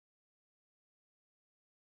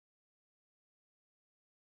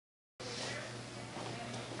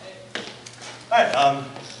Hi,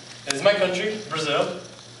 this is my country, Brazil.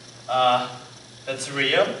 That's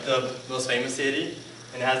Rio, the most famous city,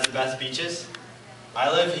 and it has the best beaches. I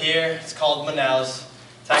live here, it's called Manaus.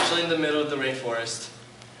 It's actually in the middle of the rainforest,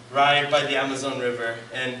 right by the Amazon River.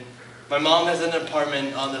 And my mom has an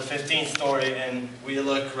apartment on the 15th story, and we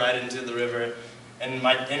look right into the river. And in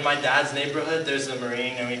my dad's neighborhood, there's a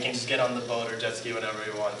marine, and we can just get on the boat or jet ski whenever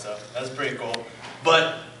we want, so that's pretty cool.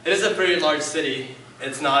 But it is a pretty large city.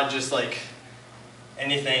 It's not just like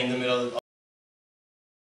anything in the middle of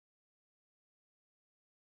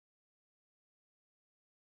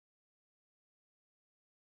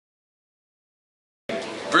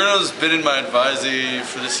Breno's been in my advisory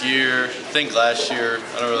for this year, I think last year,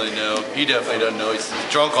 I don't really know. He definitely doesn't know, he's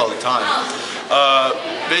drunk all the time.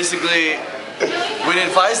 Basically, when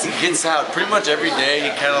advice gets out, pretty much every day he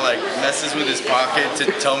kind of like messes with his pocket to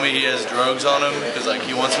tell me he has drugs on him, because like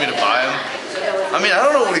he wants me to buy them. I mean, I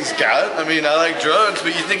don't know what he's got. I mean, I like drugs,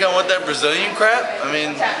 but you think I want that Brazilian crap? I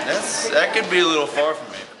mean, that could be a little far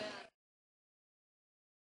from me.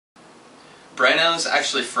 Breno's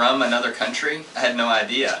actually from another country. I had no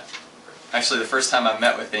idea. Actually, the first time I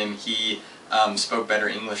met with him, he spoke better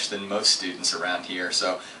English than most students around here,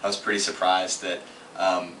 so I was pretty surprised that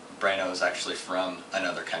Breno is actually from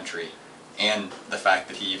another country, and the fact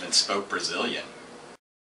that he even spoke Brazilian.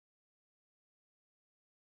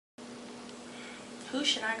 Who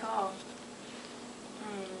should I call?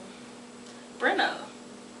 Breno.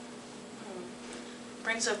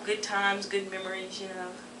 Brings up good times, good memories, you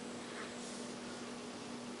know.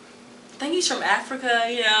 I think he's from Africa,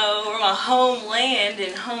 you know, where my homeland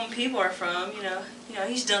and home people are from, you know.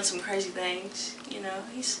 He's done some crazy things, you know.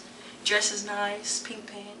 He's dresses nice, pink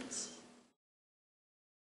pants.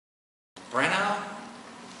 Breno?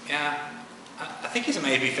 Yeah, I think he's in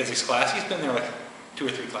my AP physics class. He's been there like 2 or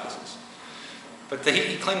 3 classes. But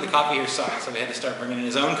he claimed the coffee here sucked, so he had to start bringing in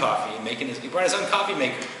his own coffee and he brought his own coffee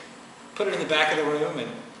maker, put it in the back of the room,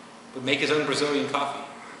 and would make his own Brazilian coffee.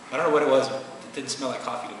 I don't know what it was, but it didn't smell like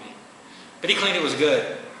coffee to me. But he claimed it was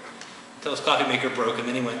good until his coffee maker broke, and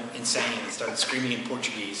then he went insane and started screaming in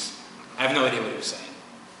Portuguese. I have no idea what he was saying.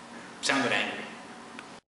 Sounded angry.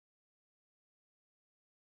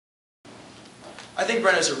 I think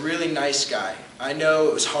Breno's a really nice guy. I know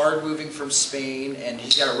it was hard moving from Spain, and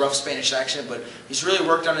he's got a rough Spanish accent, but he's really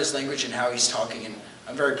worked on his language and how he's talking, and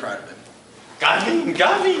I'm very proud of him. Gavin!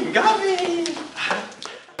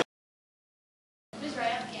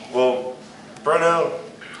 Well, Breno,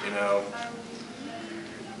 you know,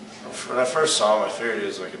 when I first saw him, I figured he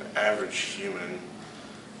was like an average human.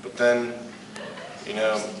 But then, you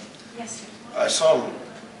know, I saw him,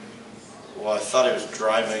 well, I thought he was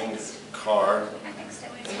driving a car,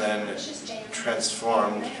 and then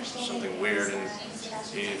transformed something weird, and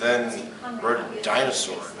he then rode a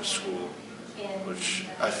dinosaur to school, which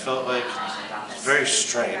I felt like was very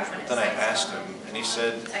strange. But then I asked him, and he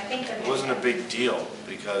said it wasn't a big deal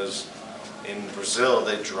because in Brazil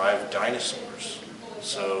they drive dinosaurs.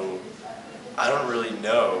 So I don't really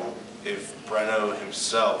know if Breno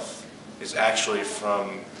himself is actually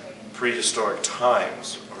from prehistoric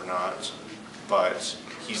times or not, but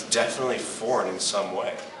he's definitely foreign in some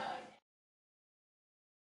way.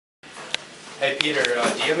 Hey Peter, do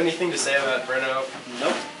you have anything to say about Breno?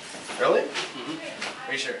 Nope. Really? Mm-hmm.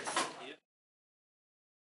 Are you sure?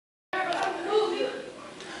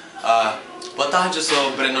 Boa tarde, eu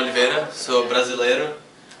sou Breno Oliveira, sou brasileiro.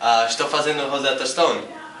 Estou fazendo Rosetta Stone.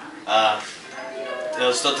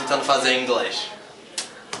 Eu estou tentando fazer em inglês.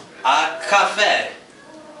 A café.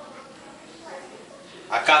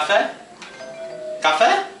 A café?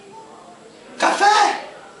 Café? Café!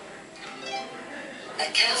 A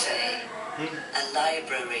cafe. A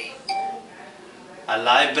library. A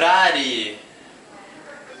library.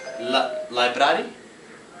 Library?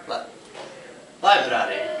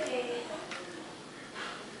 Library.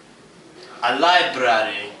 A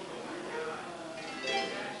library.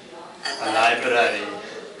 A library.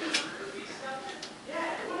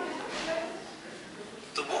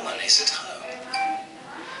 The woman is at home.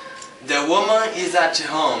 The woman is at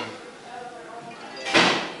home.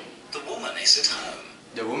 The woman is at home.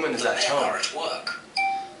 The woman is The at men home. are at work.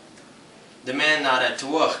 The men are at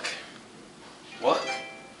work. Work?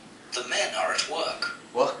 The men are at work.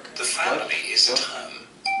 Work? The family Work? is at Work? home.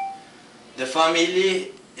 The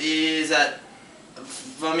family is at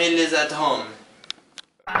home.